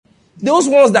Those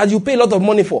ones that you pay a lot of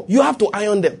money for, you have to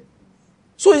iron them.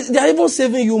 So they are even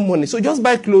saving you money. So just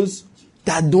buy clothes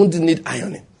that don't need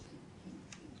ironing.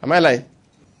 Am I lying?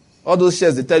 All those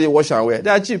shirts they tell you wash and wear, they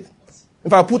are cheap.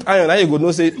 If I put iron, now you go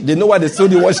no say they know why they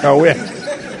sold you wash and wear.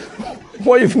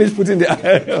 When you finish putting the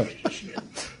iron,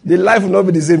 the life will not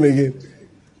be the same again.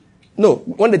 No,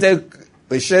 when they tell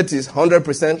a shirt is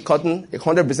 100% cotton,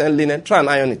 100% linen, try and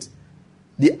iron it.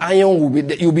 The iron will be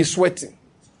there, you'll be sweating.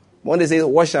 When they say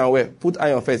wash and wear, put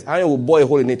iron first. Iron will bore a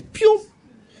hole in it. Pew!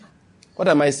 What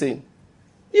am I saying?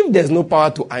 If there's no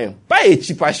power to iron, buy a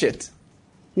cheaper shirt.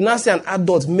 You now see an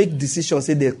adult make decisions,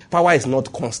 say the power is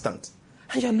not constant.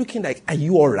 And you're looking like, are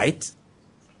you all right?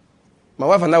 My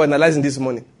wife and I were analyzing this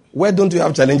morning. Where don't you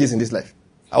have challenges in this life?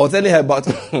 I was telling her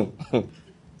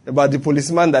about the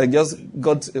policeman that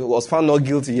was found not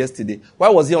guilty yesterday. Why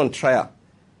was he on trial?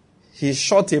 He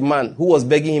shot a man who was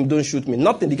begging him, don't shoot me.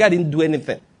 Nothing. The guy didn't do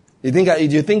anything. Do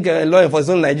you think law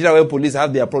enforcement in Nigeria where police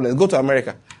have their problems? Go to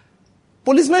America.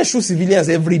 Policemen shoot civilians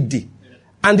every day.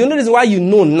 And the only reason why you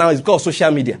know now is because of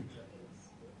social media.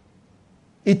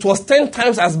 It was 10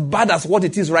 times as bad as what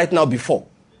it is right now before.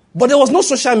 But there was no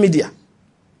social media.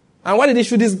 And why did he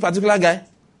shoot this particular guy?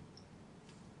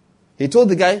 He told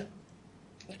the guy,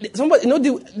 somebody,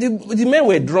 the men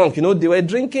were drunk, they were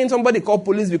drinking. Somebody called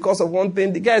police because of one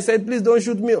thing. The guy said, please don't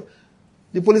shoot me.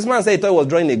 The policeman said he thought he was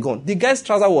drawing a gun. The guy's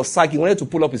trouser was sagging. He wanted to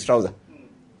pull up his trouser.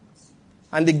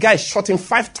 And the guy shot him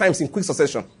 5 times in quick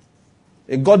succession.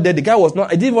 He got there. The guy was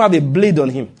not, he didn't even have a blade on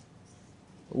him.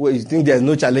 Well, you think there's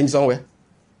no challenge somewhere?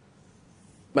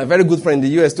 My very good friend in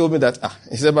the US told me that,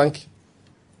 he said, Bank,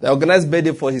 they organized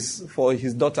birthday for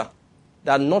his daughter.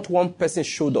 That not one person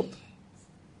showed up.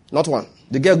 Not one.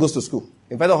 The girl goes to school.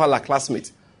 Invited all her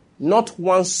classmates. Not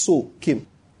one soul came.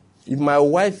 If my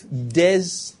wife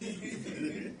dares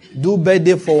do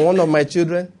birthday for one of my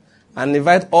children and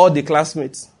invite all the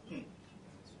classmates,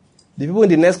 the people in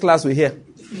the next class will hear.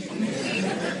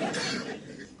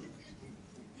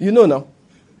 You know now.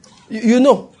 You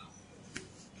know.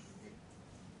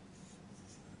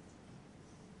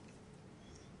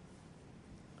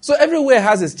 So everywhere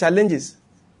has its challenges.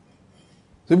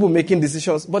 People making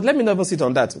decisions. But let me not even sit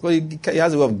on that, because it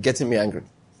has a way of getting me angry.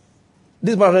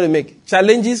 This is what I'm trying to make.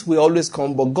 Challenges will always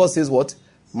come, but God says what?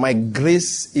 My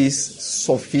grace is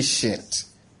sufficient.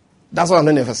 That's what I'm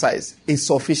going to emphasize. It's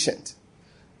sufficient.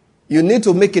 You need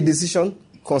to make a decision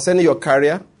concerning your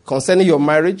career, concerning your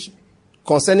marriage,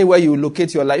 concerning where you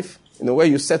locate your life, where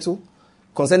you settle,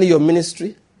 concerning your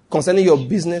ministry, concerning your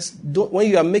business. When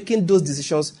you are making those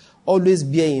decisions, always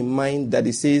bear in mind that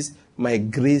it says, my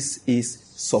grace is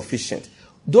sufficient.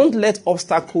 Don't let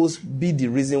obstacles be the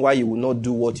reason why you will not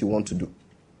do what you want to do.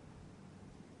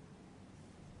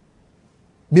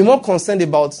 Be more concerned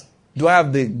about, do I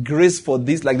have the grace for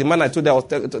this? Like the man I told you I was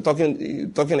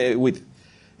talking with.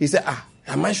 He said,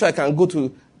 am I sure I can go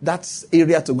to that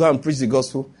area to go and preach the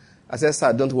gospel? I said,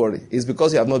 sir, don't worry. It's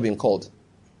because you have not been called.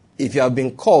 If you have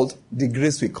been called, the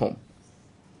grace will come.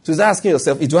 So you're asking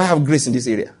yourself, do I have grace in this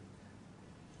area?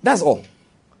 That's all.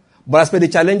 But as per the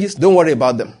challenges, don't worry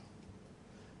about them.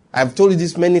 I've told you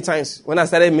this many times. When I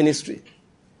started ministry,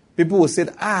 people will say,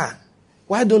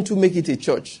 why don't you make it a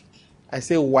church? I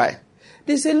say, why?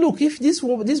 They say, look, if this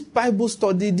Bible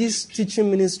study, this teaching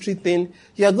ministry thing,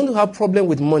 you are going to have problem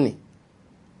with money.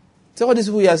 So all these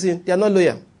people you are seeing, they are not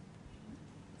loyal.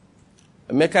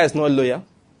 Emeka is not loyal.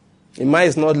 Imai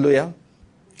is not loyal.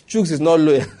 Chuks is not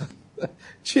loyal.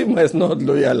 Chima is not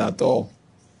loyal at all.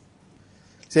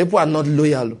 So people are not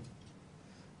loyal.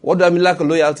 What do I mean like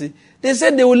loyalty? They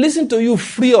said they will listen to you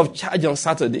free of charge on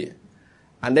Saturday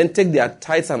and then take their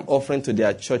tithes and offering to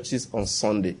their churches on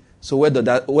Sunday. So where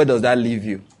does that leave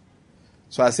you?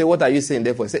 So I say, what are you saying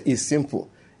therefore? He said, it's simple.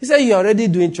 He said, you're already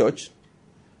doing church.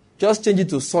 Just change it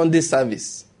to Sunday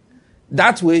service.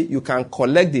 That way you can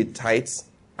collect the tithes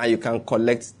and you can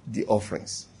collect the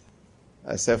offerings.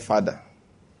 I said, Father.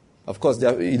 Of course,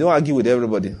 you don't argue with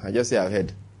everybody. I just say I've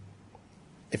heard.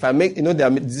 If I make, there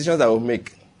are decisions I will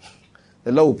make.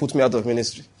 The Lord will put me out of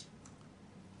ministry.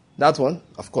 That one,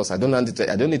 of course, I don't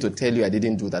need to tell you I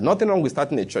didn't do that. Nothing wrong with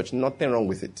starting a church. Nothing wrong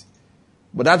with it.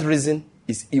 But that reason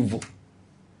is evil.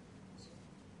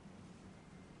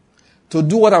 To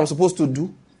do what I'm supposed to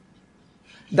do,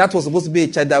 that was supposed to be a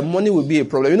child. That money will be a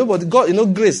problem. But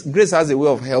God, grace has a way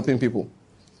of helping people.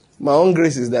 My own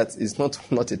grace is that it's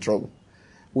not a trouble.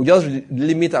 We just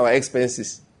limit our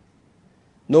expenses.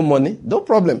 No money, no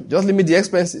problem. Just limit the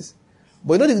expenses.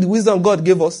 But the wisdom God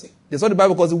gave us, that's what the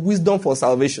Bible calls wisdom for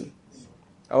salvation.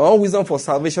 Our own wisdom for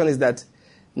salvation is that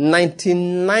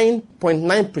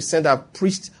 99.9% I've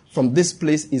preached from this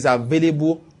place is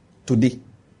available today,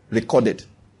 recorded.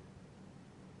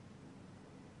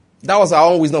 That was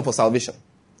our own wisdom for salvation.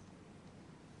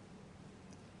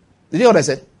 Did you hear what I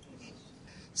said?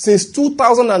 Since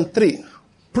 2003,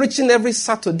 preaching every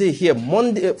Saturday here,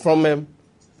 Monday from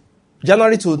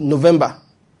January to November.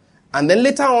 And then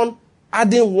later on,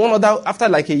 adding one other, after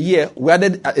like a year, we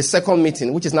added a second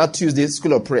meeting, which is now Tuesday,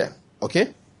 School of Prayer.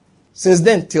 Okay? Since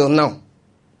then till now,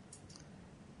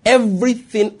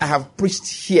 everything I have preached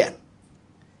here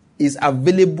is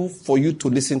available for you to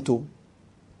listen to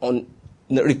on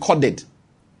recorded.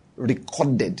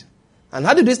 Recorded. And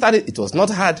how did we start it? It was not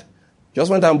hard. Just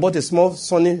went and bought a small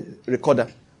Sony recorder,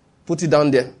 put it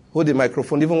down there, hold the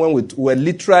microphone, even when we were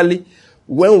literally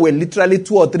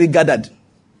 2 or 3 gathered,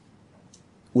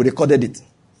 we recorded it.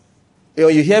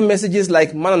 You hear messages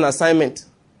like man on assignment.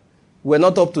 We're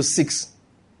not up to 6.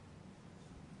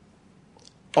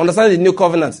 Understand the new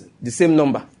covenant, the same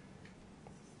number.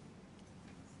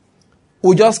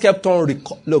 We just kept on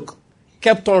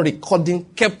kept on recording,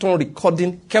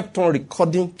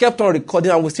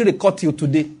 and we still record till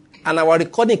today. And our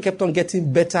recording kept on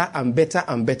getting better and better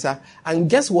and better. And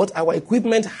guess what? Our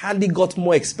equipment hardly got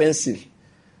more expensive.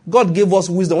 God gave us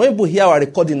wisdom. When people hear our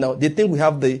recording now, they think we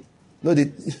have the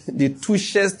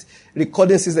two-chest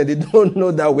recording system. They don't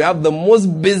know that we have the most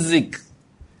basic.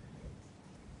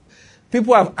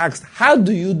 People have asked, how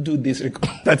do you do this?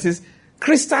 That is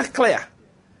crystal clear.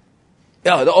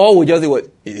 Yeah, or we just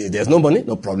say, there's no money,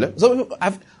 no problem. So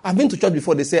I've been to church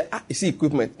before. They say, you see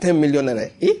equipment, 10 million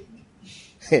naira.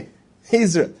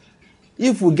 Israel,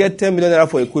 if we get 10 million naira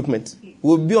for equipment,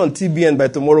 we'll be on TBN by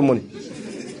tomorrow morning.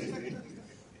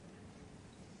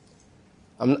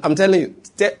 I'm telling you.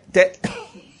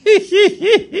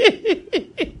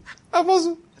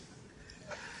 Apostle.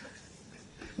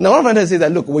 Now one friend says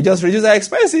that, look, we'll just reduce our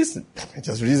expenses.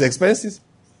 Just reduce expenses.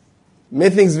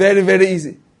 Make things very, very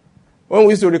easy. When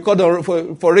we used to record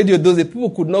for radio those days,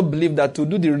 people could not believe that to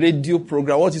do the radio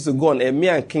program, what used to go on, me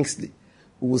and Kingsley,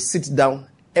 we would sit down.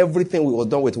 Everything we was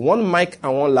done with one mic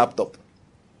and one laptop.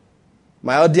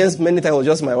 My audience many times was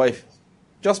just my wife.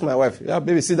 Just my wife. Yeah,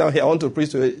 baby, sit down here. I want to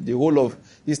preach to the whole of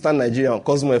Eastern Nigeria on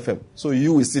Cosmo FM. So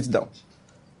you will sit down.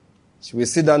 She will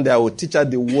sit down there. I will teach her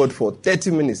the word for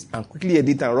 30 minutes and quickly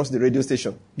edit and rush the radio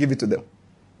station. Give it to them.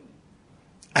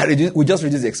 We just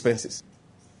reduce the expenses.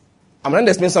 I'm going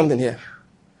to explain something here.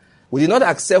 We did not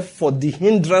accept for the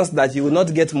hindrance that you will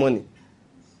not get money.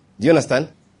 Do you understand?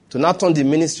 To not turn the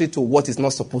ministry to what it's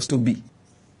not supposed to be.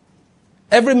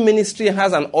 Every ministry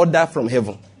has an order from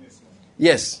heaven.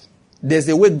 Yes. There's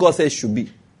a way God says it should be.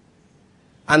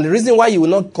 And the reason why you will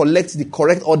not collect the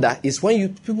correct order is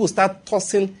when people start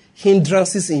tossing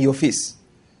hindrances in your face.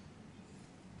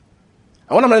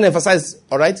 I want to emphasize,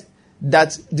 all right,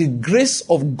 that the grace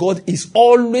of God is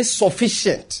always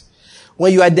sufficient.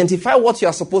 When you identify what you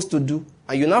are supposed to do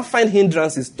and you now find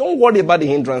hindrances, don't worry about the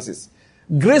hindrances.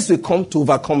 Grace will come to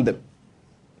overcome them.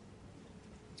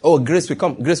 Oh, grace will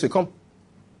come. Grace will come.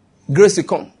 Grace will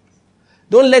come.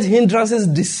 Don't let hindrances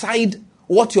decide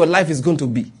what your life is going to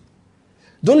be.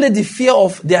 Don't let the fear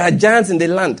of there are giants in the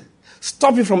land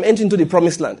stop you from entering into the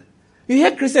promised land. You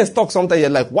hear Christians talk sometimes, you're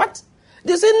like, what?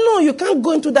 They say, no, you can't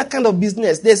go into that kind of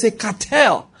business. There's a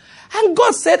cartel. And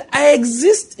God said, I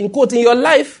exist, in quote, in your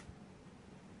life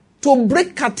to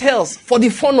break cartels for the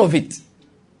fun of it.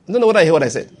 I don't know what I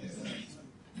said.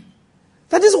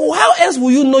 That is, how else will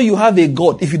you know you have a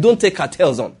God if you don't take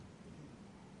cartels on?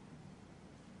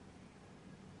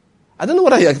 I don't know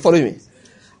whether you are following me.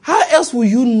 How else will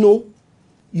you know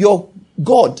your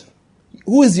God,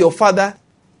 who is your father,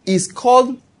 is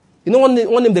called, you know one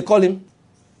name they call him?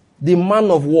 The man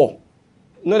of war.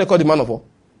 You know they call the man of war?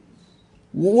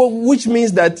 Which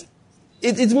means that,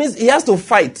 it means he has to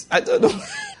fight. I don't know.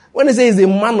 When they say he's a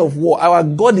man of war, our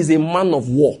God is a man of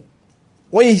war.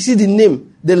 When you see the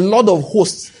name, the Lord of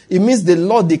hosts, it means the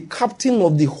Lord, the captain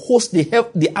of the host,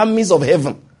 the armies of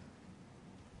heaven.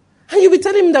 And you'll be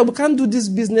telling him that we can't do this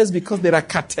business because there are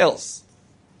cartels.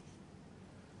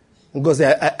 Because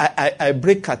I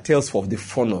break cartels for the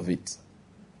fun of it.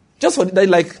 Just for that,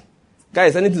 like,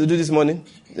 guys, anything to do this morning?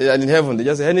 They are in heaven. They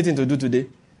just say, anything to do today?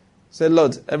 Say,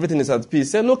 Lord, everything is at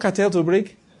peace. Say, no cartel to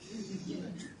break.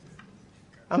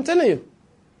 I'm telling you.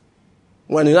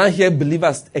 When you now hear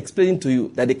believers explaining to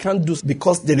you that they can't do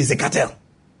because there is a cartel.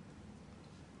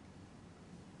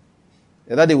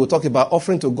 And that they will talk about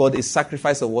offering to God a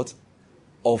sacrifice of what?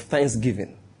 Of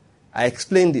thanksgiving. I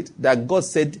explained it. That God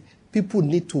said people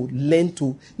need to learn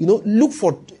to, look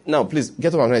for, now please,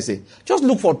 get what I'm going to say. Just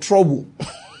look for trouble.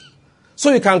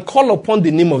 So you can call upon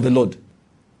the name of the Lord.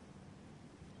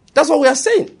 That's what we are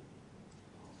saying.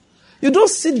 You don't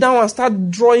sit down and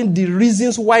start drawing the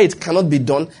reasons why it cannot be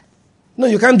done. No,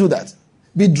 you can't do that.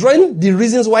 Be drawing the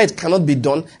reasons why it cannot be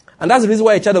done. And that's the reason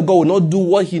why a child of God will not do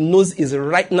what he knows is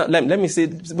right now. Let me say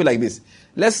it like this.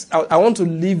 I want to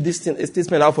leave this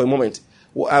statement out for a moment.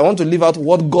 I want to leave out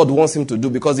what God wants him to do,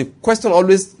 because the question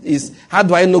always is, how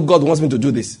do I know God wants me to do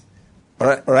this? All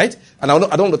right? And I don't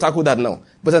want to tackle that now.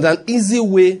 But there's an easy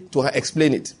way to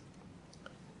explain it.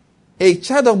 A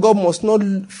child of God must not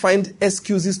find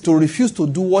excuses to refuse to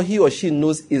do what he or she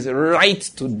knows is right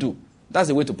to do. That's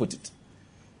the way to put it.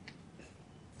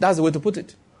 That's the way to put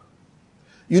it.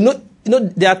 You know,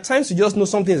 there are times you just know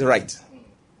something is right.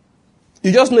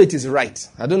 You just know it is right.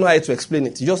 I don't know how to explain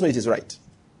it. You just know it is right.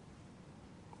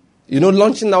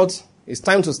 Launching out, it's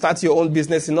time to start your own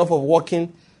business. Enough of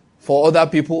working for other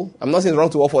people. I'm not saying it's wrong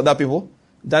to work for other people.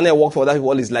 Daniel worked for other people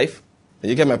all his life.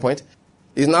 You get my point?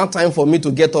 It's now time for me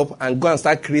to get up and go and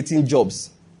start creating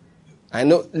jobs. I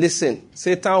know, listen,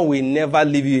 Satan will never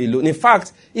leave you alone. In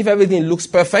fact, if everything looks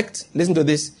perfect, listen to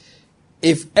this.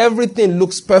 If everything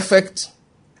looks perfect,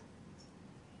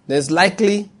 then it's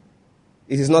likely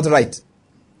it is not right.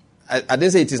 I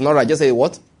didn't say it is not right. Just say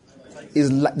what?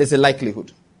 There's a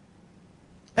likelihood.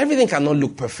 Everything cannot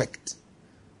look perfect.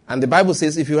 And the Bible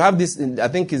says, if you have this, I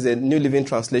think it's a New Living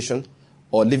Translation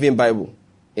or Living Bible,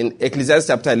 in Ecclesiastes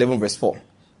chapter 11 verse 4,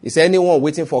 it says, anyone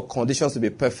waiting for conditions to be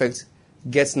perfect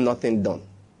gets nothing done.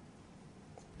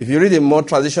 If you read a more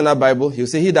traditional Bible, he'll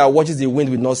say, he that watches the wind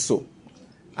will not sow,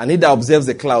 and he that observes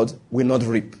the cloud will not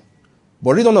reap.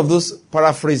 But read one of those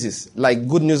paraphrases, like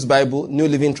Good News Bible, New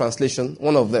Living Translation,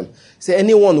 one of them. Say,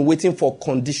 anyone waiting for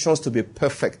conditions to be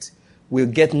perfect will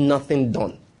get nothing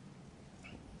done.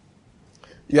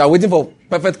 You are waiting for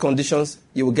perfect conditions,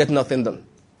 you will get nothing done.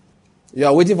 You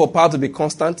are waiting for power to be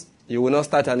constant, you will not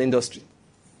start an industry.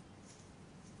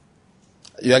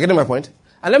 You are getting my point?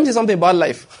 And let me say something about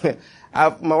life.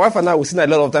 My wife and I will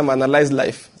spend a lot of time analyze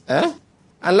life.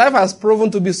 And life has proven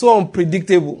to be so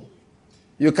unpredictable.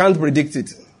 You can't predict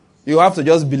it. You have to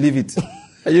just believe it.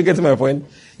 Are you getting my point?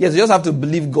 Yes, you just have to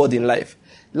believe God in life.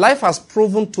 Life has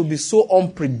proven to be so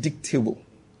unpredictable.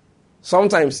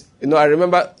 Sometimes, I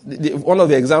remember one of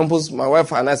the examples my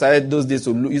wife and I started those days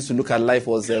used to look at life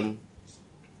was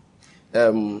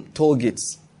toll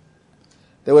gates.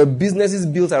 There were businesses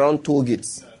built around toll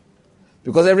gates.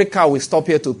 Because every car will stop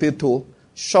here to pay toll,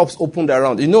 shops opened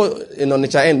around. In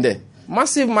Onitsha end there.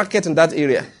 Massive market in that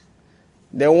area.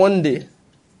 Then one day,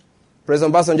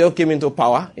 President Obasanjo came into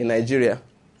power in Nigeria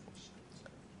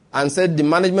and said the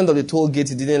management of the toll gate,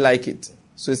 he didn't like it.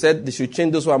 So he said they should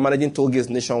change those who are managing toll gates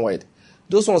nationwide.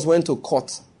 Those ones went to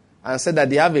court and said that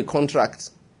they have a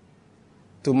contract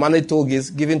to manage toll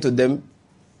gates given to them,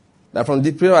 that from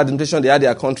the period of administration they had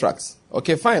their contracts.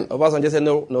 Okay, fine. Obasanjo said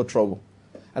no trouble.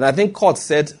 And I think court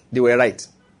said they were right.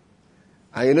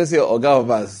 And say Oga of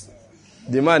us,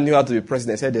 the man knew how to be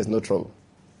president, said there's no trouble.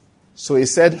 So he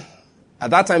said, at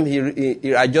that time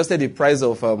he adjusted the price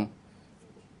of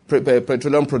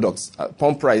petroleum products,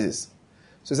 pump prices.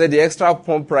 So he said the extra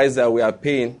pump price that we are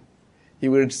paying, he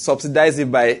will subsidize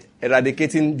it by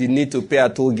eradicating the need to pay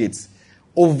at toll gates.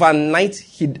 Overnight,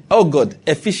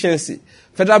 efficiency.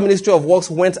 Federal Ministry of Works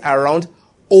went around,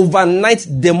 overnight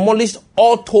demolished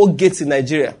all toll gates in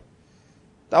Nigeria.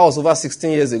 That was over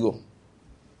 16 years ago.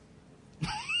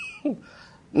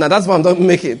 Now that's what I'm not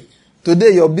making.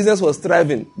 Today your business was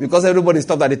thriving because everybody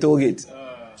stopped at the toll gate.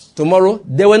 Tomorrow,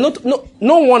 there were no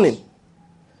warning.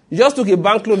 You just took a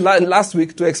bank loan last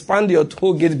week to expand your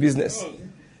toll gate business.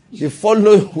 The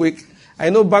following week, I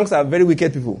know banks are very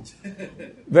wicked people.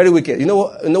 Very wicked. You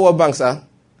know what banks are?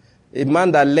 A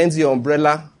man that lends you an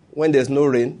umbrella when there's no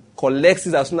rain, collects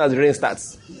it as soon as the rain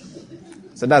starts.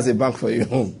 So that's a bank for you.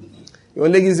 He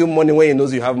only gives you money when he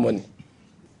knows you have money.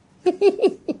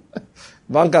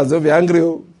 Bankers, don't be angry.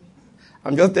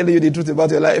 I'm just telling you the truth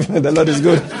about your life. The Lord is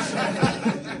good.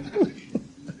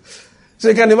 So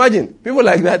you can imagine, people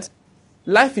like that,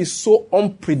 life is so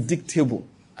unpredictable.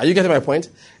 Are you getting my point?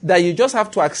 That you just have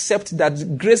to accept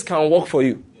that grace can work for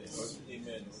you. Yes.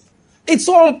 Amen. It's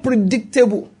so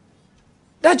unpredictable.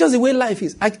 That's just the way life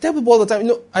is. I tell people all the time,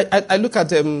 I look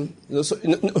at, in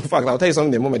fact, I'll tell you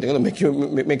something in a moment. They're going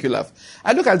to make you laugh.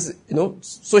 I look at,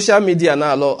 social media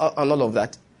now and all of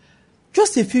that.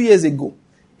 Just a few years ago,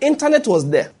 internet was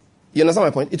there. You understand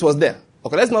my point? It was there.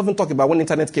 Okay, let's not even talk about when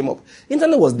internet came up.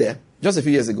 Internet was there just a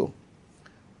few years ago.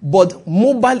 But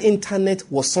mobile internet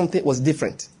was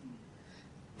different.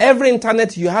 Every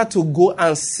internet, you had to go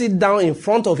and sit down in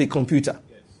front of a computer.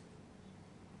 Yes.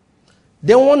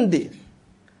 Then one day,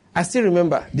 I still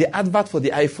remember the advert for the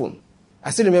iPhone. I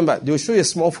still remember they will show you a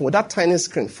small phone with that tiny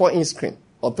screen, 4-inch screen,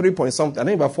 or 3 point something, I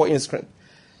think about 4-inch screen.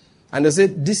 And they say,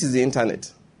 this is the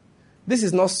internet. This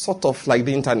is not sort of like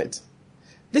the internet.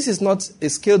 This is not a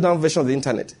scaled-down version of the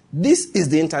internet. This is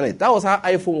the internet. That was how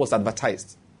iPhone was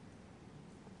advertised.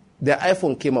 The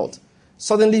iPhone came out.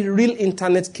 Suddenly, real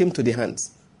internet came to the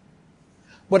hands.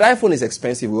 But iPhone is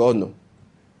expensive, we all know.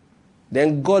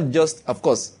 Then God just, of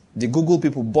course, the Google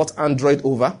people bought Android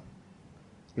over,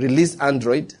 released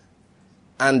Android,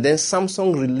 and then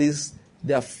Samsung released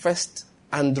their first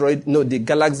Android, the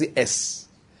Galaxy S,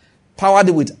 powered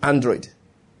with Android.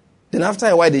 Then after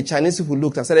a while, the Chinese people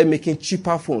looked and started making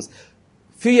cheaper phones.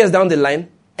 A few years down the line,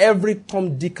 every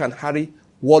Tom, Dick, and Harry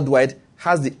worldwide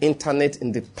has the internet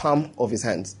in the palm of his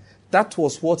hands. That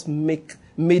was what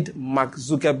made Mark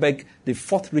Zuckerberg the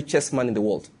fourth richest man in the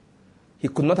world. He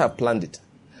could not have planned it.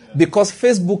 Because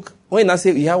Facebook, when I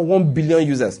say you have 1 billion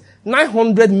users,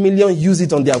 900 million use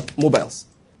it on their mobiles.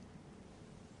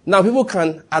 Now people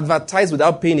can advertise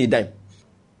without paying a dime.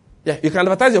 Yeah, you can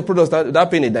advertise your products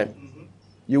without paying a dime. Mm-hmm.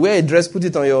 You wear a dress, put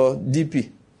it on your DP.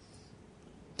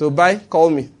 To buy, call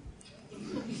me.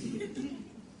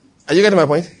 Are you getting my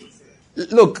point?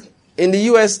 Look, in the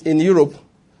US, in Europe,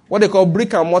 what they call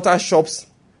brick and mortar shops,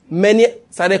 many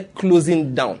started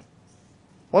closing down.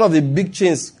 One of the big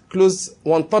chains closed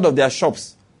 1/3 of their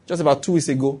shops just about 2 weeks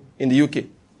ago in the UK.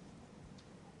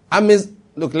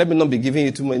 Look, let me not be giving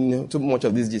you too much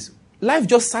of these gist. Life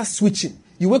just starts switching.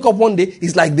 You wake up one day,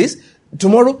 it's like this.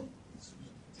 Tomorrow,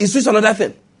 it switches to another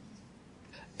thing.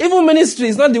 Even ministry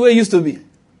is not the way it used to be.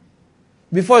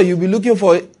 Before, you'll be looking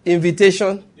for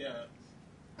invitation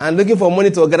and looking for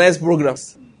money to organize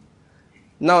programs.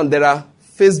 Now, there are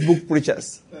Facebook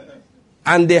preachers.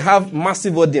 And they have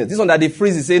massive audience. This one that the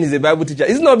Freeze is saying is a Bible teacher.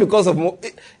 It's not because of...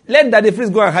 Let that the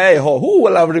Freeze go and hire a whore. Who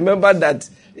will have remembered that?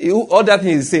 All that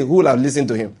thing he's saying, who will have listened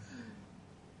to him?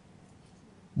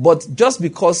 But just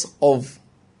because of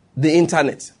the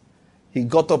internet, he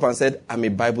got up and said, I'm a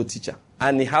Bible teacher.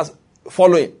 And he has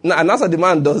following. And that's what the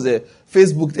man does,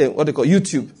 Facebook, what they call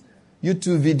YouTube.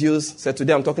 YouTube videos. Said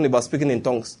today I'm talking about speaking in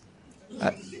tongues.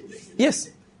 Yes.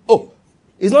 Oh,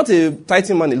 he's not a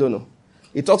tithing man alone. No.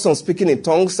 He talks on speaking in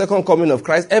tongues, second coming of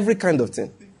Christ, every kind of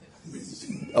thing.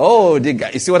 Oh, the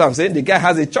guy, you see what I'm saying? The guy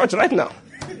has a church right now.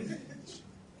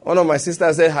 One of my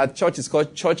sisters said her church is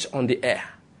called Church on the Air.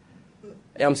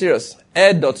 Yeah, I'm serious.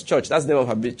 Air.church. That's the name of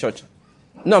her big church.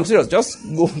 No, I'm serious. Just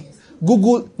go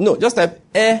Google. No, just type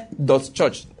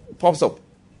air.church. Pops up.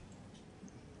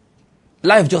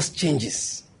 Life just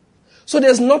changes. So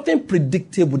there's nothing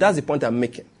predictable. That's the point I'm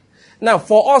making. Now,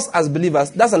 for us as believers,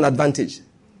 that's an advantage.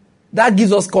 That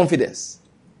gives us confidence.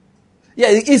 Yeah,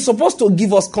 it's supposed to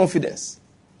give us confidence.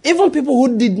 Even people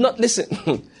who did not listen.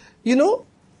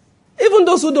 Even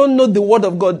those who don't know the word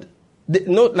of God,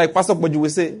 like Pastor Boju will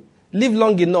say, live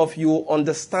long enough, you will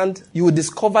understand, you will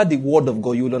discover the word of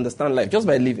God, you will understand life just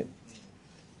by living.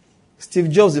 Steve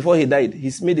Jobs, before he died,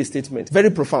 he's made a statement, very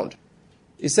profound.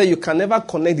 He said, you can never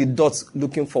connect the dots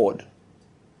looking forward.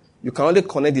 You can only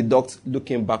connect the dots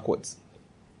looking backwards.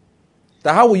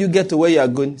 That how will you get to where you are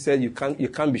going? He said, you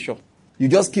can't be sure. You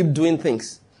just keep doing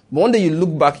things. But one day you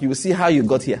look back, you will see how you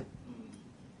got here.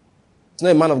 It's not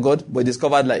a man of God, but he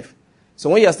discovered life. So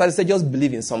when you started, he said, just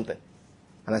believe in something.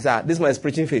 And I said, this man is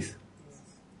preaching faith.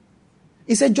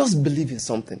 He said, just believe in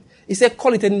something. He said,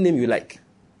 call it any name you like.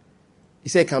 He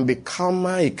said, it can be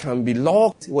karma, it can be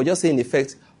luck. He was just saying, in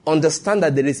effect, understand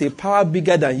that there is a power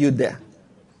bigger than you there.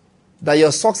 That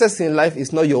your success in life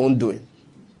is not your own doing.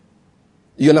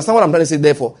 You understand what I'm trying to say,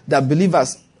 therefore? That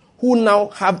believers who now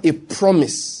have a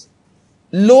promise.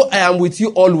 Lo, I am with you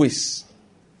always.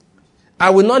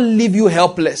 I will not leave you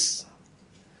helpless.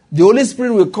 The Holy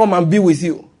Spirit will come and be with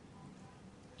you.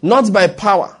 Not by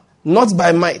power, not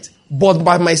by might, but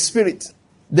by my spirit.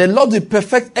 The Lord will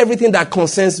perfect everything that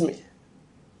concerns me.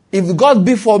 If God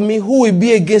be for me, who will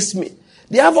be against me?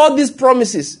 They have all these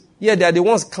promises. Yeah, they are the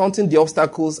ones counting the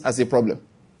obstacles as a problem.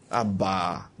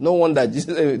 Abba. No wonder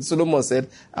Solomon said,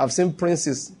 I've seen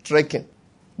princes trekking.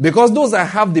 Because those that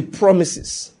have the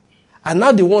promises are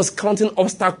now the ones counting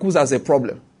obstacles as a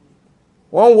problem.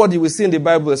 One word you will see in the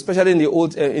Bible, especially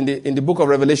in the book of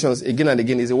Revelations, again and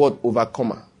again, is the word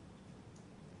overcomer.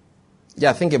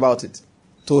 Yeah, think about it.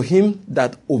 To him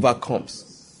that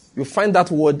overcomes. You find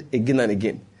that word again and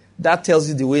again. That tells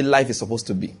you the way life is supposed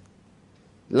to be.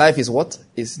 Life is what?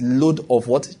 Is load of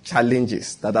what?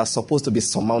 Challenges that are supposed to be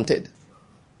surmounted.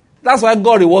 That's why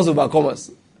God rewards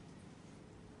overcomers.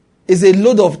 It's a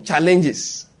load of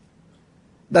challenges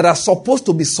that are supposed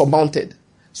to be surmounted.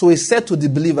 So he said to the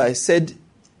believer, he said,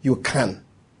 you can.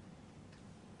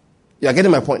 You are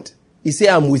getting my point? He said,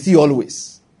 I'm with you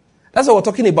always. That's why we're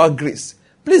talking about grace.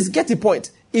 Please get the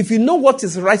point. If you know what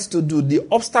is right to do, the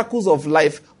obstacles of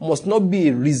life must not be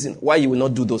a reason why you will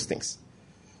not do those things.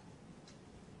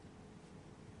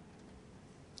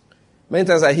 Many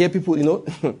times I hear people,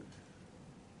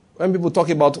 when people talk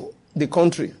about the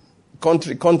country,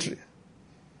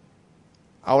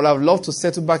 I would have loved to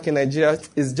settle back in Nigeria.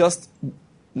 It's just,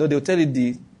 they'll tell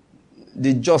you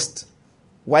the just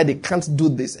why they can't do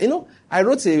this. I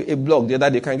wrote a blog the other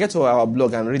day. You can get to our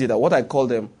blog and read it. What I call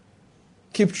them,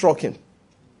 keep trucking.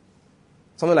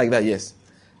 Something like that, yes.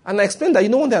 And I explained that,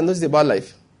 one thing I noticed about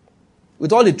life,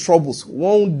 with all the troubles,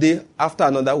 one day after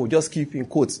another, we just keep, in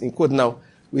quote now,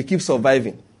 we keep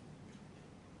surviving.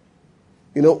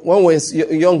 When we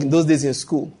were young in those days in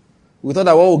school, we thought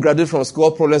that when we graduate from school,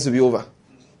 all problems will be over.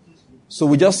 So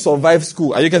we just survived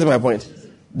school. Are you getting my point?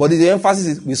 But the emphasis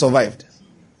is we survived.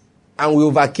 And we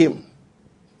overcame.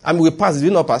 And we passed. Did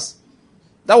we not pass?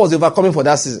 That was the overcoming for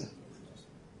that season.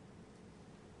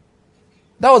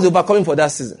 Then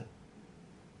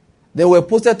we were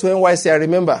posted to NYC. I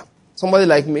remember somebody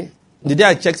like me. The day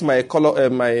I checked my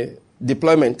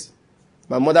deployment,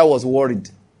 my mother was worried.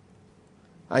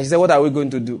 And she said, what are we going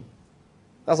to do?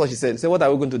 That's what she said. She said, what are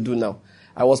we going to do now?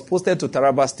 I was posted to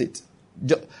Taraba State.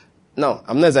 Now,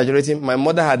 I'm not exaggerating. My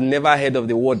mother had never heard of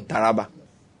the word Taraba.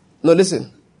 No, listen.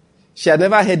 She had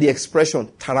never heard the expression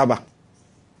Taraba.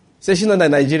 Say she's not a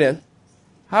Nigerian.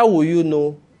 How will you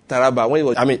know Taraba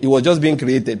when it was just being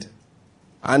created?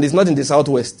 And it's not in the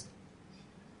southwest.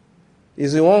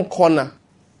 It's in one corner.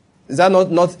 Is that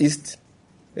not northeast?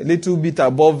 A little bit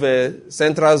above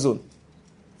central zone.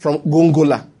 From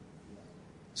Gongola.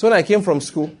 So when I came from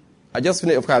school, I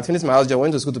finished my house job,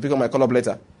 went to school to pick up my call-up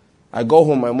letter. I go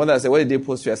home, my mother said, where did they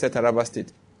post you? I said, Taraba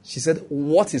State. She said,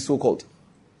 what is so called?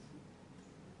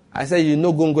 I said, you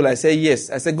know Gongola? I said, yes.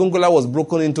 I said, Gongola was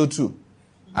broken into two.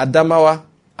 Adamawa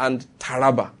and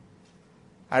Taraba.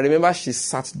 I remember she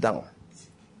sat down.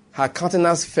 Her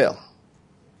countenance fell.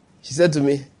 She said to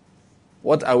me,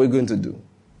 what are we going to do?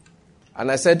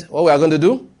 And I said, what we are going to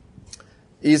do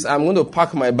is I'm going to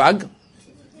pack my bag.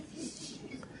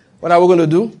 What are we going to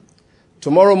do?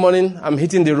 Tomorrow morning, I'm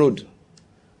hitting the road.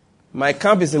 My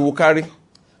camp is in Wukari.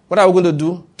 What are we going to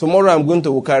do? Tomorrow, I'm going to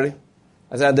Wukari.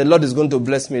 I said, the Lord is going to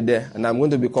bless me there, and I'm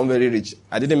going to become very rich.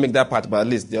 I didn't make that part, but at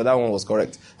least the other one was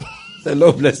correct. The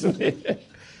Lord bless me.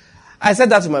 I said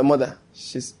that to my mother.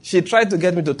 She tried to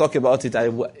get me to talk about it.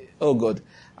 Oh, God.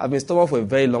 I've been stubborn for a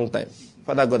very long time.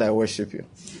 Father God, I worship you.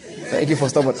 Thank you for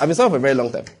stubborn. I've been stubborn for a very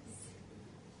long time.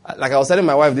 Like I was telling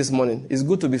my wife this morning, it's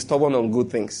good to be stubborn on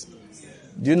good things.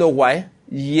 Do you know why?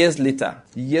 Years later,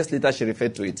 she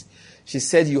referred to it. She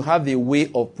said, you have a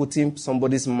way of putting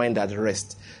somebody's mind at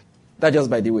rest. That just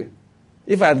by the way.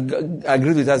 If I had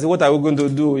agreed with her, I said, what are we going to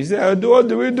do? She said, what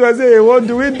do we do? I said, what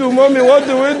do we do, mommy? What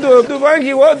do we do?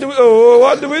 Frankie, what do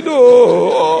we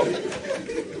do?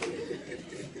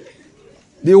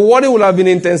 The worry would have been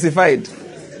intensified.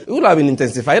 It would have been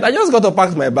intensified. I just got to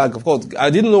pack my bag. Of course, I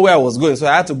didn't know where I was going, so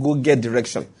I had to go get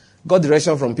direction. Got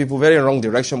direction from people, very wrong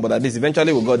direction, but at least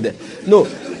eventually we got there. No,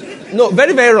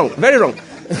 very, very wrong. Very wrong.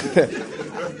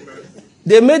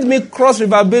 They made me cross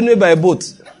River Benue by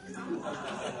boat.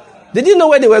 They didn't know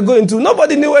where they were going to.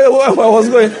 Nobody knew where I was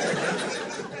going.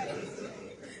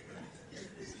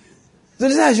 So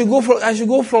they said I should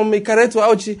go from Ikare to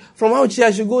Auchi. From Auchi,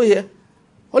 I should go here.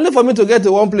 Only for me to get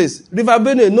to one place. River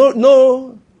Benue,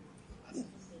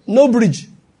 no bridge.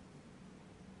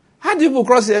 How do people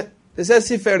cross here? They said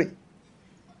sea ferry.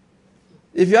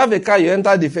 If you have a car, you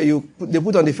enter the ferry. They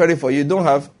put on the ferry for you. You don't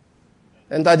have.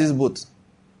 Enter this boat.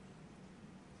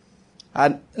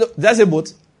 And that's a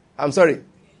boat. I'm sorry.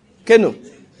 Canoe.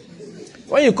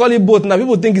 When you call it boat, now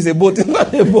people think it's a boat. It's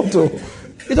not a boat. Oh.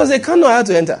 It was a canoe I had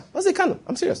to enter. It was a canoe.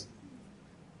 I'm serious.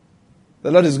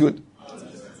 The Lord is good.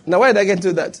 Now, why did I get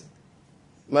into that?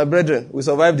 My brethren, we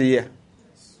survived the year.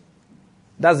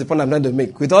 That's the point I'm trying to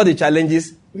make. With all the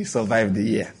challenges, we survived the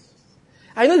year.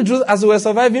 I know the truth, as we were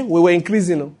surviving, we were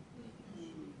increasing. Oh.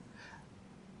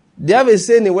 They have a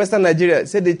saying in Western Nigeria,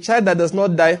 say the child that does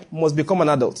not die must become an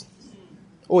adult.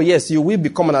 Oh yes, you will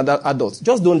become an adult.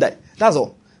 Just don't die. That's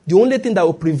all. The only thing that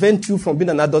will prevent you from being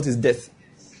an adult is death.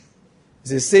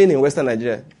 It's a saying in Western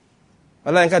Nigeria.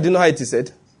 Alainka, do you know how it is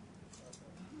said?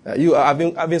 I've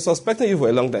been suspecting you for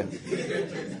a long time.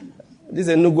 This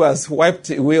Enugu has wiped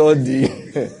away all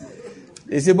the...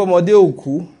 They say, Bomode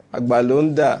Oku,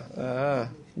 Agbalonda.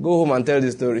 Go home and tell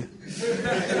the story.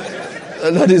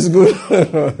 That is good.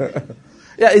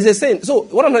 Yeah, it's a saying. So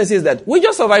what I'm trying to say is that we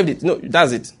just survived it. No,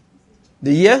 that's it.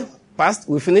 The year passed,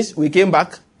 we finished, we came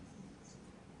back.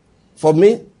 For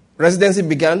me, residency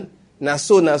began. Now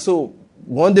so.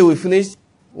 One day we finished.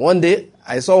 One day,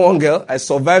 I saw one girl. I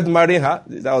survived marrying her.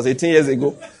 That was 18 years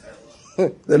ago.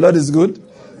 The Lord is good.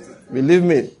 Believe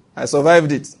me, I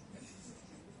survived it.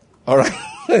 All right.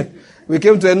 We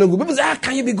came to Enugu. People say,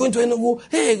 can you be going to Enugu?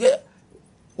 Hey.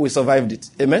 We survived it.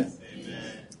 Amen?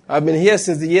 Amen? I've been here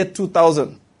since the year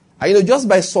 2000. And just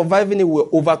by surviving it, we're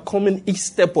overcoming each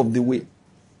step of the way.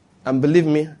 And believe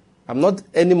me, I'm not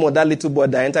anymore that little boy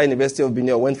that entered University of Benin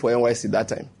or went for NYC that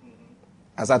time.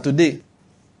 As of today,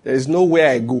 there is nowhere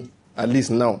I go, at least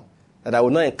now, that I will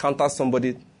not encounter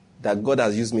somebody that God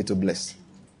has used me to bless.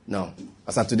 No.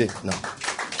 As of today, no.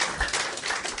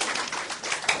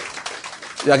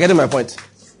 You are getting my point?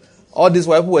 All these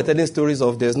while people were telling stories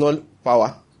of there's no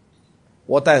power,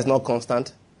 water is not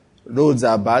constant, roads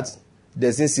are bad,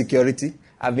 there's insecurity.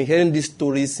 I've been hearing these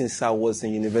stories since I was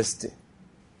in university.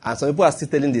 And some people are still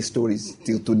telling these stories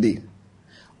till today.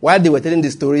 While they were telling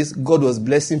these stories, God was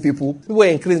blessing people. People were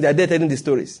increasing their day telling these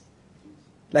stories.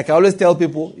 Like I always tell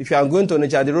people, if you are going to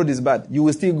Onitsha, the road is bad, you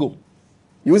will still go.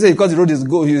 You will say because the road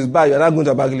is bad, you are not going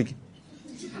to Abakaliki.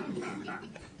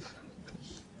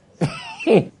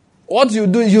 What you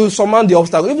do, you surmount the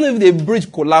obstacle. Even if the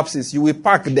bridge collapses, you will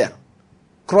park there,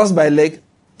 cross by leg,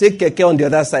 take keke on the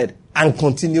other side, and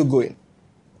continue going.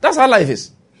 That's how life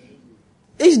is.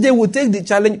 Each day we take the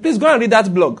challenge. Please go and read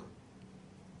that blog.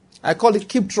 I call it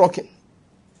Keep Trucking.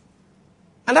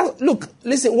 And look,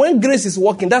 listen, when grace is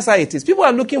working, that's how it is. People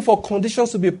are looking for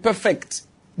conditions to be perfect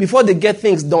before they get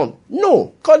things done.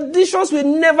 No, conditions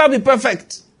will never be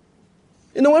perfect.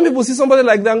 When people see somebody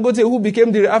like Dangote who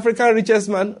became the African richest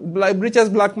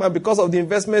black man because of the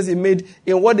investments he made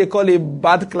in what they call a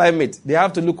bad climate, they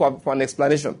have to look for an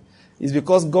explanation. It's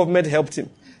because government helped him.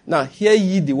 Now, hear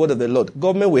ye the word of the Lord.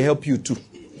 Government will help you too.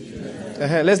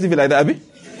 Let's leave it like that, Abi.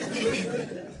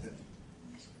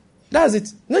 That's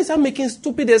it. No, start making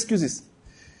stupid excuses.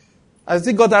 I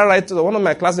still got that right. One of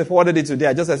my classmates forwarded it today.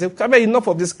 I said, come here, enough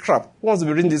of this crap. Who wants to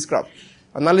be reading this crap?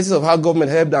 Analysis of how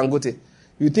government helped Dangote.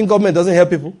 You think government doesn't help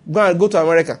people? Go to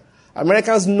America.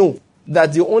 Americans know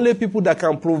that the only people that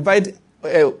can provide,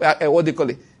 what they call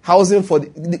it, housing for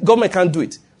the government can't do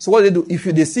it. So what they do, if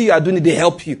they see you are doing it, they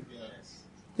help you.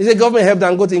 They say government help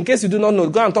Dangote. In case you do not know,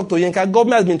 go and talk to Yinka.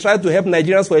 Government has been trying to help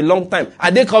Nigerians for a long time. Are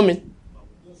they coming?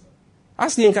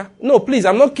 Ask Yinka. No, please,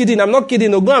 I'm not kidding.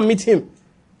 No, go and meet him.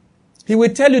 He will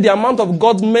tell you the amount of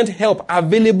government help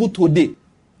available today.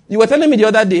 You were telling me the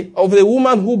other day of the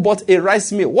woman who bought a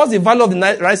rice mill. What's the value of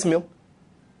the rice mill?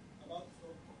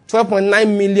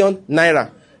 12.9 million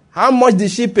naira. How much did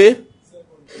she pay?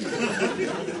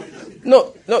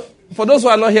 No. For those who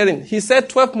are not hearing, he said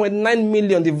 12.9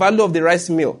 million, the value of the rice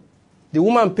mill. The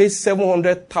woman pays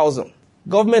 700,000.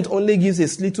 Government only gives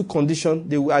a little condition.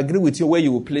 They will agree with you where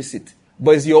you will place it.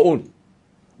 But it's your own.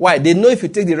 Why? They know if you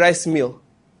take the rice mill,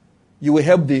 you will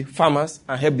help the farmers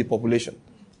and help the population.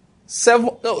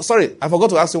 I forgot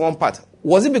to ask you one part.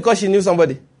 Was it because she knew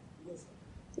somebody? Yes.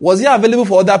 Was he available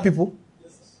for other people?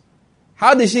 Yes.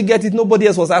 How did she get it? Nobody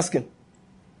else was asking.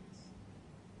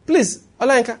 Please,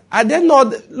 Olayinka, are there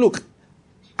not, look,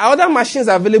 are other machines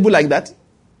available like that?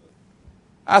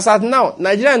 As at now,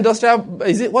 Nigeria Industrial,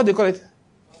 is it, what do you call it?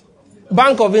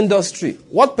 Bank of Industry.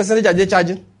 What percentage are they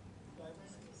charging?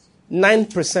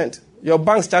 9%. Your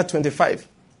banks charge 25%.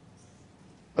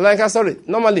 Olayinka, sorry,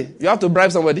 normally, you have to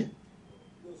bribe somebody.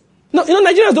 No,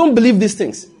 Nigerians don't believe these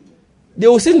things. They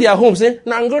will sit in their homes saying,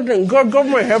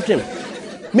 government helped him.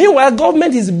 Meanwhile,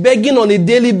 government is begging on a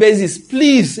daily basis,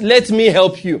 please let me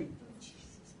help you.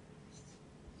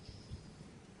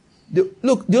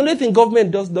 Look, the only thing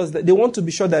government does that they want to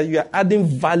be sure that you are adding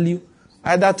value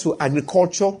either to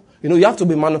agriculture. You have to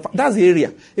be manufacturing. That's the area.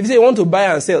 If you say you want to buy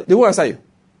and sell, they won't answer you.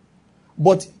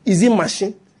 But is it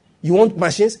machine? You want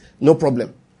machines? No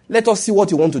problem. Let us see what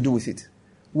you want to do with it.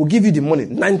 We'll give you the money,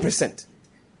 9%.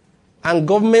 And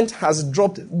government has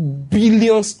dropped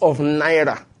billions of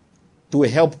naira to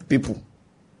help people.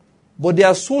 But they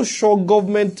are so sure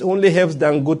government only helps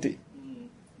Dangote.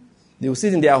 They will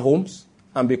sit in their homes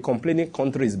and be complaining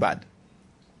country is bad.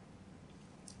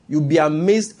 You'll be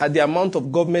amazed at the amount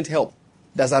of government help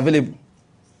that's available.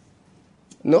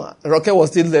 Roque was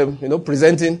still there,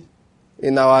 presenting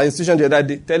in our institution the other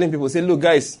day, telling people, say, look,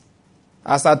 guys,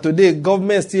 as of today,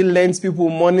 government still lends people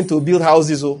money to build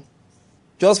houses. So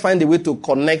just find a way to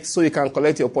connect so you can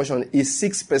collect your portion. It's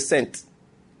 6%.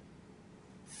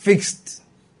 Fixed.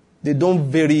 They don't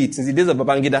vary it. Since the days of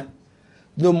Babangida,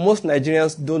 most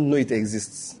Nigerians don't know it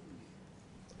exists.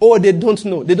 Or they don't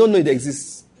know. They don't know it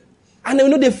exists.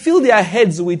 And they fill their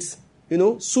heads with,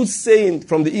 soothsaying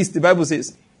from the East, the Bible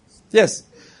says. Yes.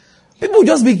 People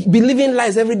just be believing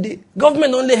lies every day.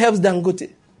 Government only helps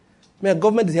Dangote.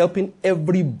 Government is helping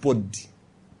everybody.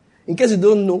 In case you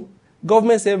don't know,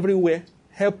 governments everywhere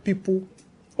help people.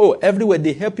 Everywhere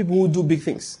they help people who do big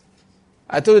things.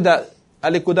 I told you that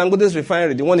Aliko Dangote's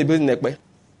refinery, the one he built in Ekpe,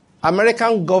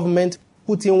 American government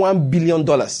put in $1 billion.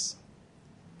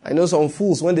 I know some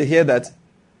fools, when they hear that,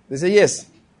 they say, yes,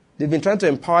 they've been trying to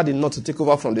empower the North to take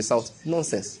over from the South.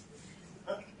 Nonsense.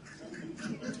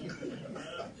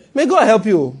 May God help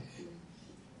you.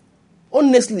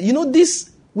 Honestly,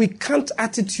 this we can't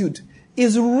attitude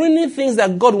is ruining things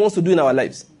that God wants to do in our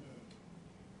lives.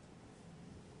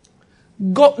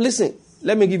 God, listen,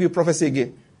 let me give you prophecy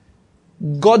again.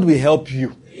 God will help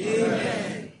you.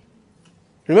 Amen.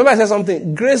 Remember I said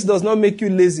something. Grace does not make you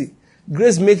lazy.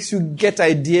 Grace makes you get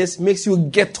ideas, makes you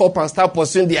get up and start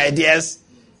pursuing the ideas.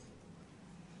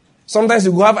 Sometimes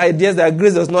you go have ideas that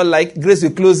grace does not like. Grace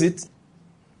will close it.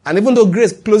 And even though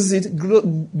grace closes it,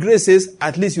 grace says,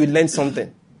 at least you learned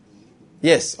something.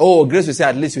 Yes. Oh, grace will say,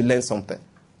 at least you learned something.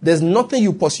 There's nothing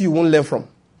you pursue you won't learn from.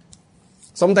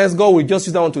 Sometimes God will just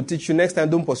use that one to teach you. Next time,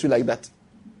 don't pursue like that.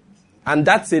 And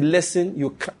that's a lesson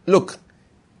you can't, look,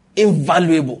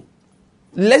 invaluable.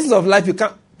 Lessons of life, you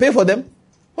can't pay for them.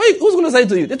 Who's going to say it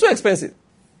to you? They're too expensive.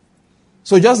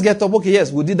 So just get up. Okay,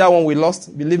 yes, we did that one, we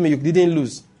lost. Believe me, you didn't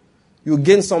lose. You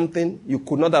gained something you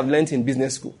could not have learned in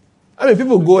business school. I mean,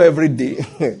 people go every day.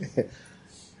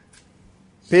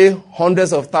 Pay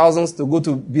hundreds of thousands to go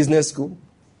to business school.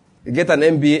 You get an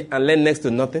MBA and learn next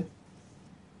to nothing.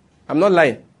 I'm not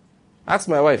lying. Ask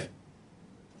my wife.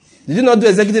 Did you not do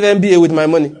executive MBA with my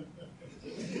money?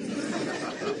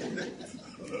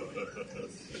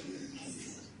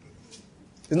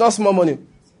 It's not small money.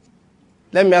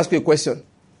 Let me ask you a question.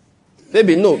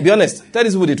 Baby, no, be honest. Tell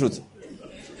this people the truth.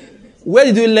 Where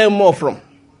did you learn more from?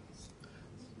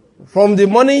 From the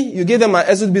money you gave them at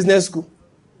Esud Business School?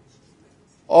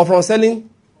 Or from selling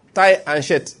tie and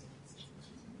shirt?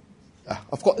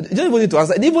 Of course, you don't even need to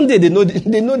answer. Even they know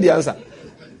the answer.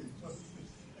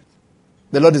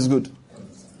 The Lord is good.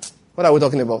 What are we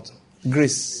talking about?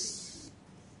 Grace.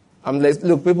 I'm like,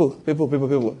 look,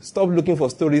 people. Stop looking for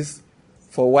stories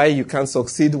for why you can't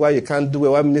succeed, why you can't do it,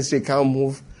 why ministry can't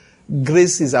move.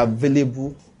 Grace is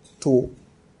available to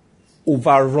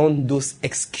overrun those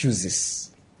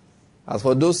excuses. As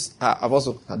for those, I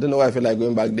don't know why I feel like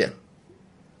going back there.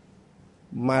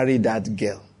 Marry that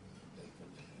girl.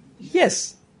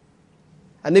 Yes.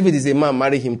 And if it is a man,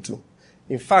 marry him too.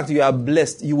 In fact, you are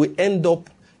blessed. You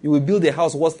will build a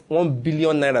house worth 1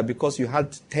 billion naira because you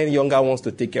had 10 younger ones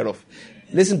to take care of.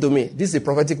 Listen to me. This is a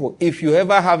prophetic word. If you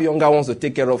ever have younger ones to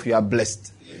take care of, you are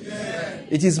blessed. Amen.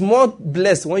 It is more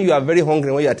blessed when you are very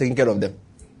hungry when you are taking care of them.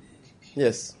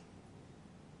 Yes.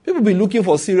 People be looking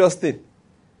for serious thing.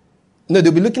 No,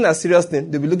 they'll be looking at serious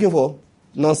thing. They'll be looking for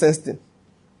nonsense thing.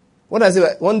 What I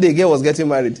say, one day a girl was getting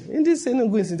married. In this saying,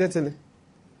 go incidentally.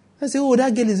 I say, oh,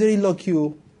 that girl is very lucky.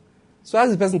 Oh. So I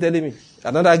asked the person telling me,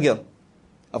 another girl.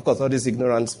 Of course, all these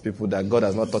ignorant people that God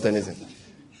has not taught anything.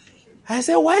 I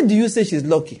said, why do you say she's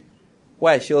lucky?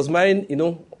 Why? She was marrying,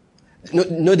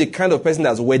 the kind of person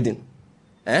that's wedding.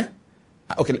 Eh?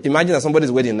 Okay, imagine that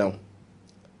somebody's wedding now.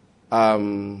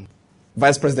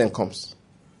 Vice president comes.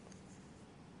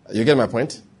 You get my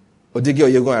point? Odigi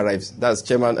Oyegun arrives. That's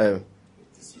chairman,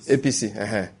 APC.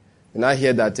 Uh-huh. You now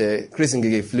hear that Chris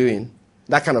Ngige flew in.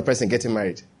 That kind of person getting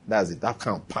married. That's it. That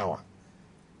kind of power.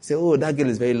 Say, oh, that girl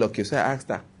is very lucky. So I asked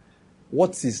her,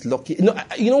 what is lucky?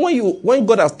 When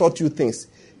God has taught you things,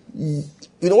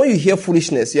 when you hear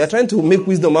foolishness, you are trying to make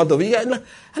wisdom out of it.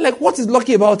 I'm like, what is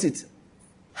lucky about it?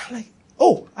 I'm like,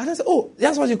 oh. And I said, oh,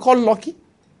 that's what you call lucky?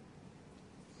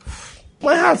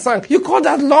 My heart sank. You call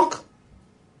that luck?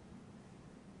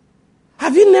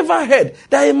 Have you never heard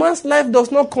that a man's life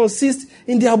does not consist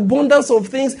in the abundance of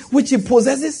things which he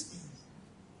possesses?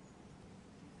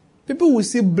 People will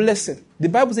see blessing. The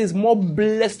Bible says more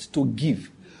blessed to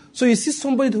give. So you see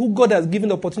somebody who God has given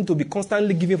the opportunity to be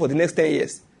constantly giving for the next 10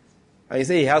 years. And you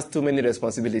say he has too many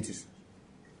responsibilities.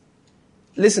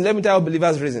 Listen, let me tell you how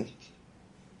believers reason.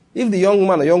 If the young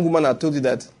man or young woman had told you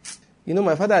that,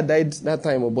 my father died that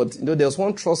time, but there was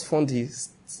one trust fund he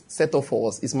set up for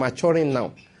us. It's maturing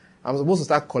now. I'm supposed to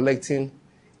start collecting,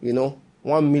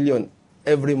 1 million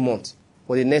every month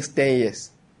for the next 10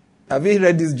 years. Have you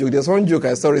read this joke? There's one joke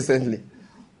I saw recently.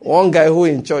 One guy who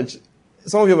in church,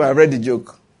 some of you might have read the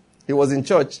joke. He was in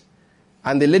church,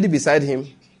 and the lady beside him,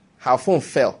 her phone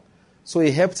fell. So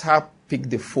he helped her pick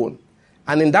the phone.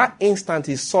 And in that instant,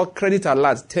 he saw credit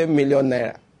alert, 10 million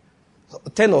naira.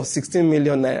 10 or 16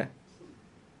 million naira.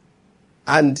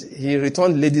 And he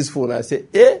returned the lady's phone and said,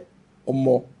 or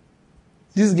more.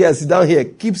 This girl sit down here,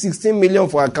 keep 16 million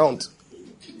for account.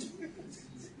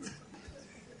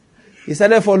 He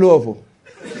started follow up.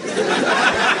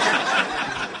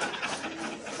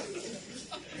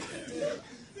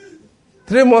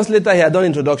 3 months later, he had done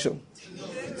introduction.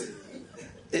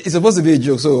 It's supposed to be a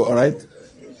joke, so, all right?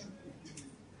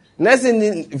 Next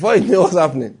thing, before you know what's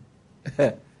happening,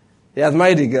 he has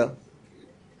married a girl.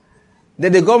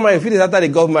 Then they got married. A few days after they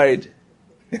got married,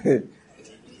 there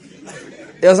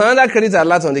was another credit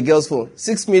alert on the girl's phone.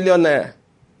 6 million naira.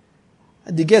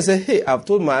 The girl said, hey, I've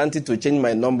told my auntie to change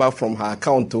my number from her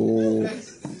account to...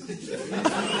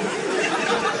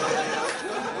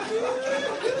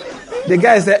 The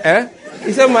guy said, eh?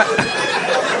 He said,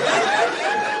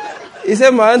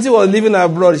 my auntie was living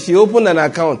abroad. She opened an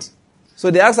account. So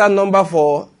they asked her number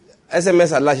for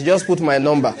SMS alert. She just put my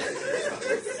number.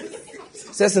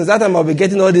 Said, since that time I'll be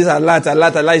getting all these alert.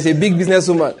 She's a big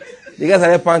businesswoman. The guy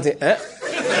started panting, eh?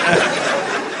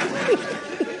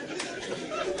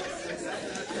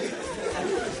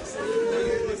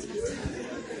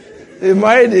 He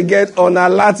married the girl on a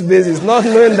alert basis, not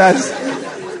knowing that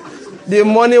the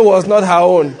money was not her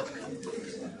own.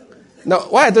 Now,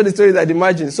 why I told the story is that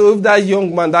imagine, so if that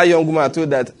young woman told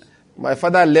that my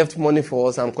father left money for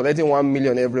us, I'm collecting 1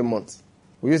 million every month.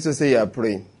 We used to say you are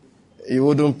praying. You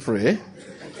wouldn't pray.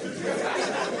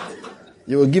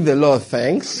 You will give the Lord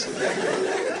thanks.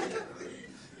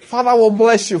 Father will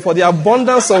bless you for the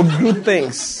abundance of good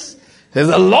things. There's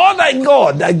a Lord thy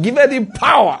God that giveth thee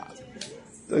power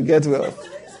to get wealth.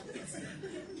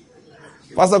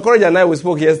 Pastor Courage and I, we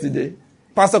spoke yesterday.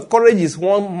 Pastor Courage is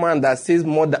one man that says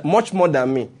much more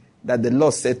than me that the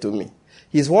Lord said to me.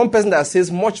 He's one person that says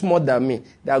much more than me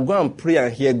that go and pray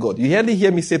and hear God. You hardly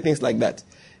hear me say things like that.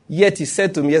 Yet he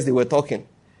said to me, yes, they were talking.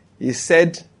 He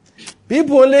said,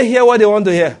 people only hear what they want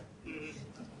to hear.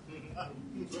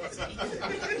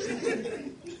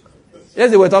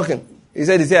 Yes, they were talking. He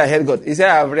said, I heard God. He said,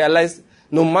 I have realized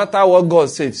no matter what God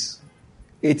says,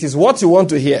 it is what you want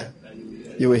to hear,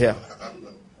 you will hear.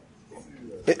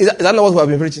 Is that not what we have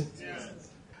been preaching? Yeah.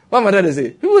 What my dad say?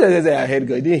 People that say, I heard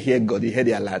God. He didn't hear God. He heard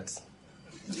the alert.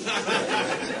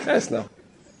 Yes, now.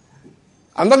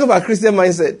 I'm talking about Christian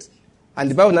mindset. And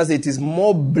the Bible now says it is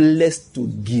more blessed to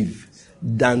give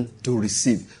than to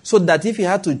receive. So that if you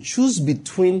had to choose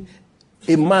between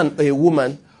a man or a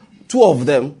woman, two of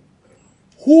them,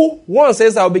 who one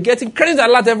says, I'll be getting credit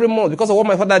alert every month because of what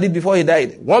my father did before he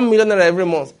died. 1 million naira every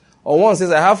month. Or one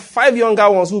says, I have 5 younger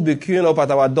ones who will be queuing up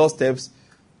at our doorsteps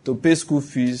to pay school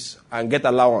fees and get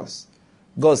allowance.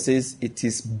 God says it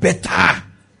is better.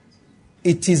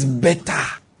 It is better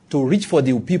to reach for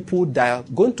the people that are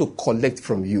going to collect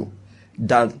from you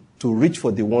than to reach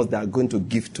for the ones that are going to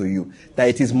give to you. That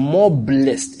it is more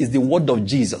blessed is the word of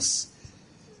Jesus.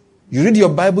 You read your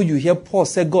Bible, you hear Paul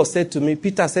said, God said to me,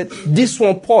 Peter said, this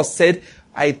one Paul said,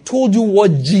 I told you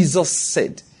what Jesus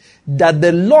said. That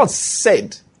the Lord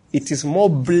said, it is more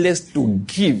blessed to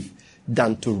give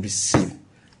than to receive.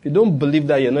 If you don't believe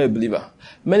that, you're not a believer.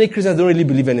 Many Christians don't really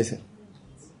believe anything.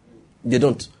 They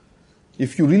don't.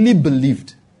 If you really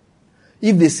believed,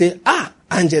 if they say,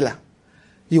 Angela,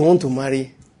 you want to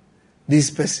marry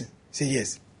this person? Say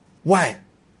yes. Why?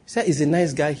 Say he's a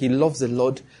nice guy. He loves the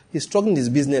Lord. He's struggling in his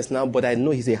business now, but I know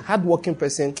he's a hardworking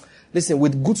person. Listen,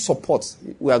 with good support,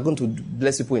 we are going to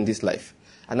bless people in this life.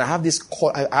 And I have this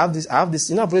call. I have this. I have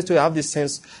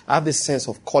this sense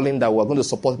of calling that we're going to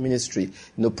support ministry,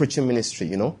 preaching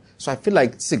ministry. So I feel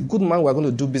like it's a good man. We're going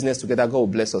to do business together. God will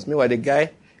bless us. Meanwhile, the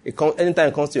guy, anytime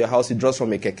he comes to your house, he draws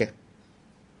from a keke.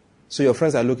 So your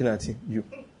friends are looking at you,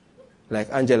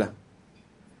 like Angela.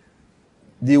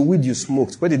 The weed you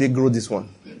smoked, where did they grow this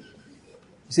one? You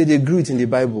say they grew it in the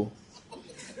Bible,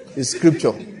 in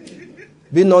Scripture.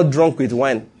 Be not drunk with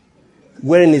wine,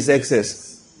 wherein is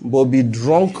excess, but be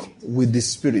drunk with the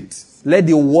Spirit. Let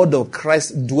the word of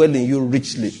Christ dwell in you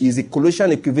richly. Is the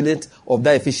Colossian equivalent of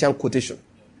that Ephesian quotation.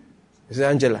 You say,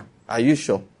 Angela, are you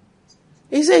sure?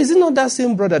 He said, is it not that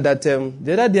same brother that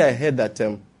the other day I heard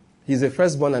that he's a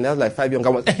firstborn and he has like 5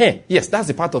 younger ones? Yes, that's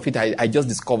the part of it I just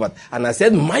discovered. And I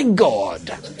said, my God.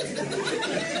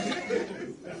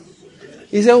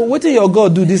 He said, what did your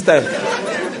God do this time?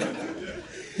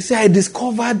 He said, I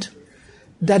discovered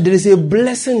that there is a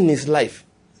blessing in his life.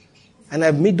 And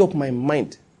I've made up my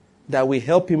mind that will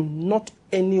help him. Not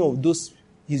any of those,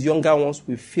 his younger ones,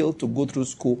 will fail to go through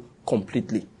school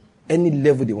completely. Any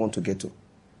level they want to get to.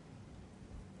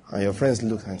 And your friends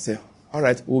look and say, all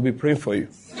right, we'll be praying for you.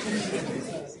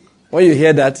 When you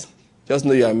hear that, just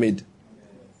know you are made.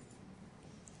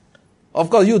 Of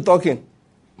course, you talking.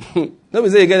 Nobody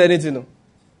say you get anything. No.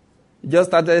 You just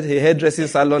started a hairdressing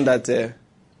salon that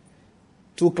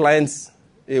 2 clients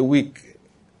a week.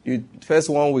 First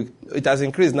 1 week, it has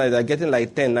increased now. They're getting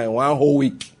like 10 now, 1 whole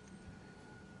week.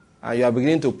 And you are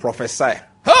beginning to prophesy.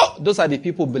 Oh, those are the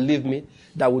people, believe me,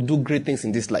 that will do great things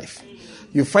in this life.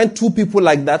 You find 2 people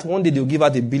like that, one day they'll give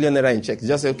out $1 billion in check.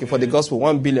 Just say, okay, for the gospel,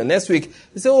 $1 billion. Next week,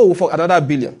 they say, oh, for another $1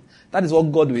 billion. That is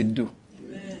what God will do.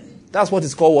 That's what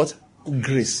is called what?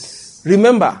 Grace.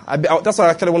 Remember, that's what I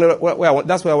actually wanted,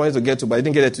 that's where I wanted to get to, but I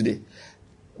didn't get it today.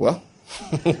 Well,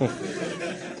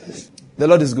 the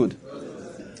Lord is good.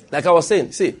 Like I was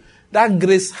saying, see, that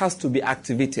grace has to be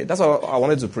activated. That's what I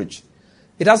wanted to preach.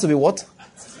 It has to be what?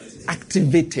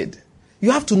 Activated.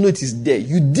 You have to know it is there.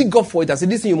 You dig up for it and say,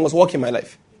 this thing, you must walk in my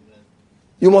life.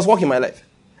 You must walk in my life.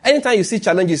 Anytime you see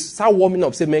challenges, start warming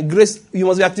up. Say, man, grace, you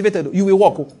must be activated. You will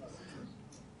walk.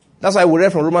 That's why we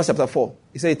read from Romans chapter 4.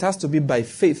 He said it has to be by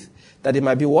faith that it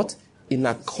might be what? In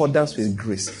accordance with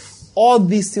grace. All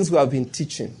these things we have been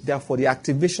teaching, they are for the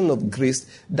activation of grace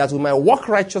that we might walk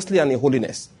righteously and in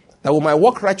holiness. That we might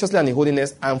walk righteously and in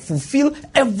holiness and fulfill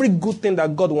every good thing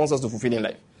that God wants us to fulfill in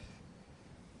life.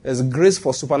 There's grace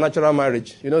for supernatural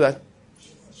marriage. You know that?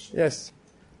 Yes.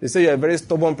 They say you're a very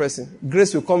stubborn person.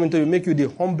 Grace will come into you, make you the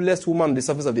humblest woman on the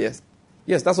surface of the earth.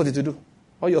 Yes, that's what it will do.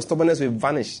 All your stubbornness will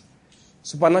vanish.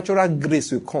 Supernatural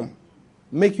grace will come.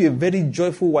 Make you a very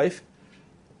joyful wife.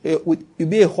 You'll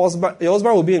be a husband. Your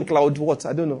husband will be in cloud what?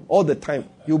 I don't know. All the time.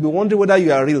 You'll be wondering whether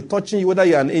you are real, touching you, whether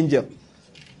you are an angel.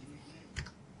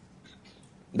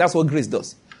 That's what grace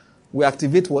does. We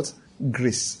activate what?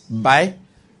 Grace. By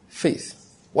faith.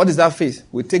 What is that faith?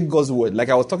 We take God's word. Like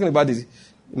I was talking about the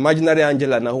imaginary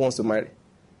Angela now who wants to marry.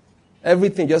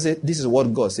 Everything, just say, this is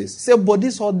what God says. Say, but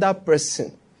this other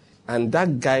person and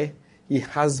that guy, he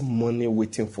has money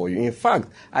waiting for you. In fact,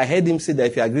 I heard him say that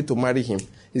if you agree to marry him,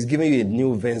 he's giving you a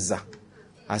new Venza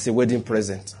as a wedding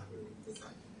present.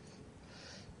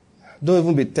 Don't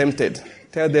even be tempted.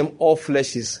 Tell them all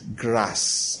flesh is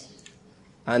grass,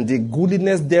 and the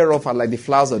goodness thereof are like the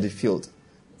flowers of the field.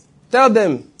 Tell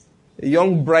them a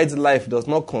young bride's life does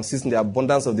not consist in the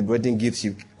abundance of the wedding gifts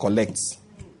you collect.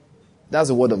 That's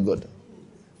the word of God.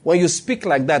 When you speak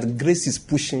like that, grace is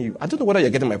pushing you. I don't know whether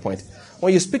you're getting my point.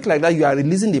 When you speak like that, you are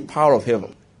releasing the power of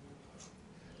heaven.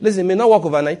 Listen, it may not work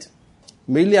overnight.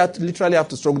 You may literally have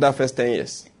to struggle that first 10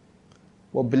 years.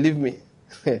 But believe me,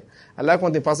 I like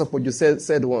what the Pastor Poju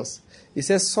said once. He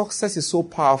says success is so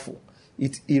powerful,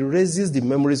 it erases the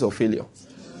memories of failure.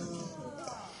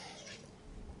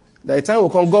 The time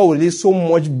will come, God will release so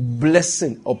much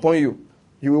blessing upon you.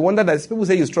 You will wonder that people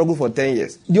say you struggle for 10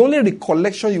 years. The only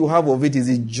recollection you have of it is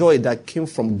the joy that came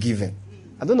from giving.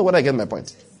 I don't know whether I get my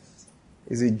point.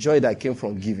 It's a joy that came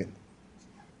from giving.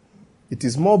 It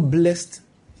is more blessed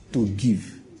to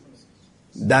give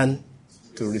than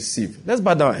to receive. Let's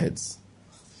bow down our heads.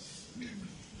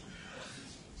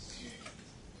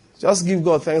 Just give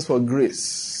God thanks for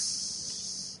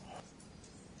grace.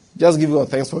 Just give God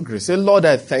thanks for grace. Say, Lord,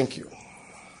 I thank you.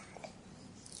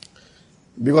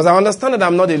 Because I understand that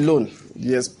I'm not alone.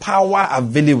 There's power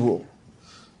available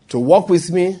to work with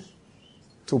me,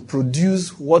 to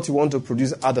produce what you want to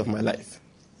produce out of my life.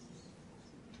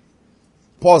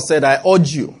 Paul said, I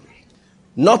urge you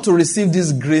not to receive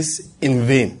this grace in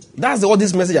vain. That's what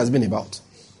this message has been about.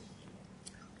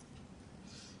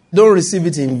 Don't receive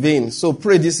it in vain. So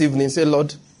pray this evening. Say,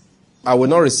 Lord, I will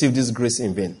not receive this grace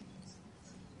in vain.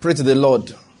 Pray to the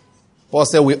Lord. Paul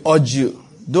said, we urge you,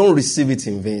 don't receive it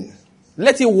in vain.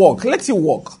 Let it walk. Let it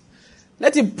walk.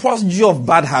 Let it purge you of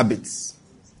bad habits.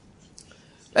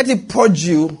 Let it purge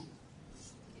you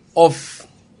of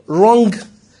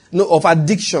of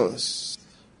addictions,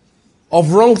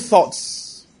 of wrong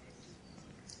thoughts.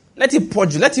 Let it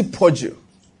purge you. Let it purge you.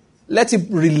 Let it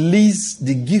release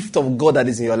the gift of God that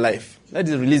is in your life. Let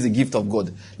it release the gift of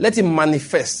God. Let it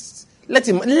manifest. Let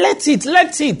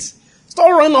it.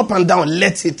 Stop running up and down.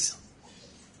 Let it.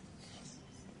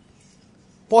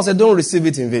 Paul said, don't receive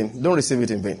it in vain. Don't receive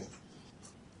it in vain.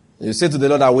 You say to the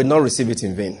Lord, I will not receive it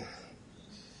in vain.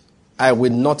 I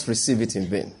will not receive it in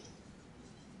vain.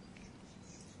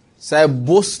 So I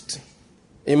boast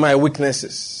in my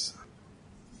weaknesses.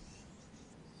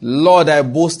 Lord, I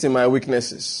boast in my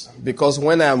weaknesses. Because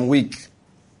when I am weak,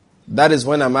 that is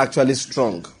when I'm actually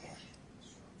strong.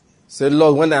 Say,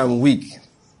 Lord, when I am weak,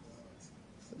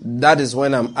 that is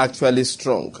when I'm actually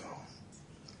strong.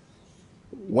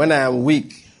 When I am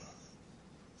weak,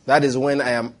 that is when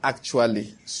I am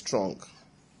actually strong.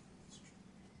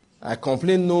 I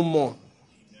complain no more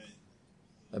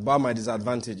about my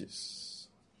disadvantages.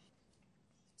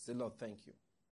 Say, Lord, thank you.